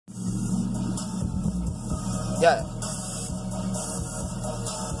Yeah.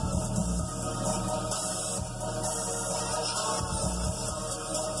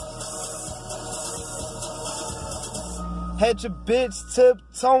 Had your bitch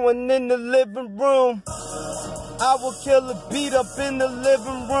tiptoeing in the living room. I will kill a beat up in the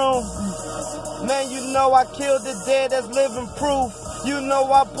living room. Man, you know I killed the dead, that's living proof. You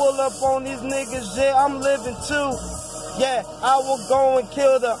know I pull up on these niggas, yeah, I'm living too. Yeah, I will go and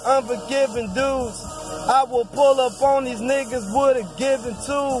kill the unforgiving dudes. I will pull up on these niggas with a given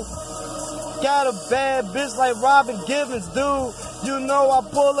too. Got a bad bitch like Robin Givens, dude. You know I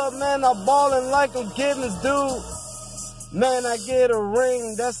pull up, man, I'm ballin' like I'm Givens, dude. Man, I get a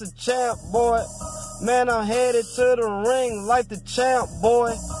ring, that's a champ, boy. Man, I'm headed to the ring like the champ,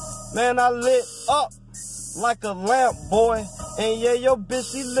 boy. Man, I lit up like a lamp, boy. And yeah, your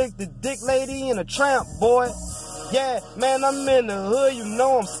bitch, she licked the dick lady in a tramp, boy. Yeah, man, I'm in the hood, you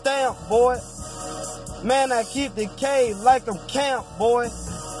know I'm stamped, boy. Man, I keep the K like I'm camp, boy.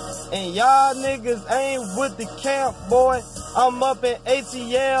 And y'all niggas ain't with the camp, boy. I'm up in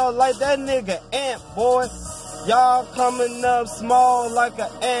ATL like that nigga Ant, boy. Y'all coming up small like an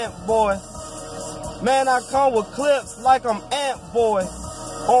ant, boy. Man, I come with clips like I'm Ant Boy.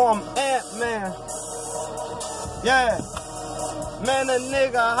 Or I'm Ant-Man. Yeah. Man, a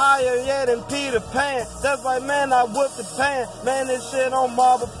nigga higher, yeah, than Peter Pan. That's like, man, I whip the pan. Man, this shit on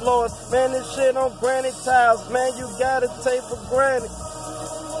marble floors. Man, this shit on granite tiles. Man, you gotta take for granted.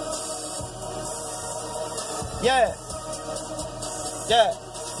 Yeah. Yeah.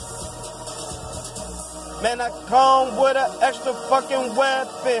 Man, I come with an extra fucking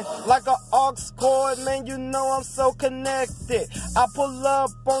weapon, like an aux cord, man, you know I'm so connected. I pull up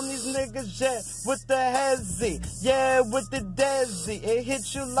on these niggas, yeah, with the hezzy, yeah, with the desi, it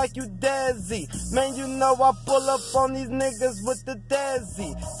hits you like you desi. Man, you know I pull up on these niggas with the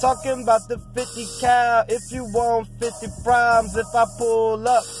desi, talking about the 50 cal, if you want 50 primes, if I pull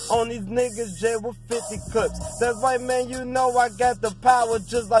up on these niggas, yeah, with 50 clips. That's right, man, you know I got the power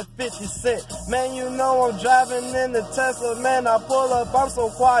just like 50 Cent. Man, you know I'm driving in the Tesla, man, I pull up, I'm so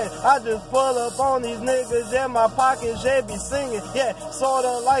quiet, I just pull up on these niggas, yeah, my pockets, yeah, be singing, yeah, sorta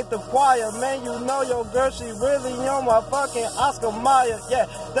like the choir, man, you know your girl, she really on my fucking Oscar Mayer,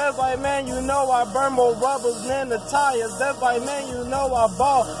 yeah, that's like, man, you know I burn more rubbers than the tires, that's like, man, you know I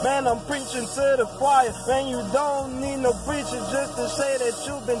ball, man, I'm preaching to the choir, man, you don't need no preacher just to say that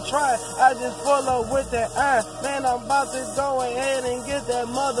you've been trying, I just pull up with that iron, man, I'm about to go ahead and get that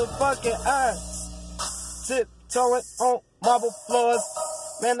motherfucking iron. Tiptoeing on marble floors.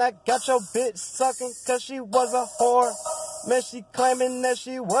 Man, I got your bitch sucking cause she was a whore. Man, she claiming that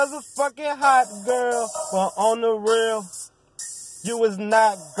she was a fucking hot girl. But on the real, you was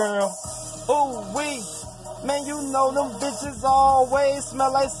not, girl. Ooh, wee. Man, you know them bitches always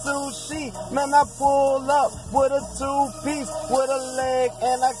smell like sushi. Man, I pull up with a two-piece, with a leg,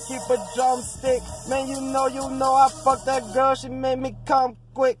 and I keep a drumstick. Man, you know I fuck that girl, she made me come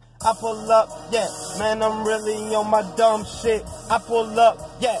quick. I pull up, yeah, man, I'm really on my dumb shit. I pull up,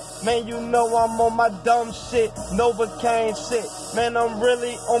 yeah, man, you know I'm on my dumb shit. Novocaine shit, man, I'm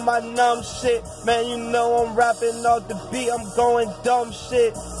really on my numb shit. Man, you know I'm rapping off the beat, I'm going dumb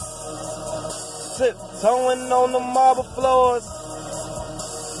shit. Tiptoeing on the marble floors.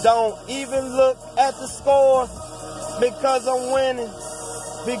 Don't even look at the score, because I'm winning,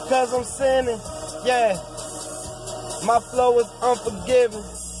 because I'm sinning, yeah. My flow is unforgiving.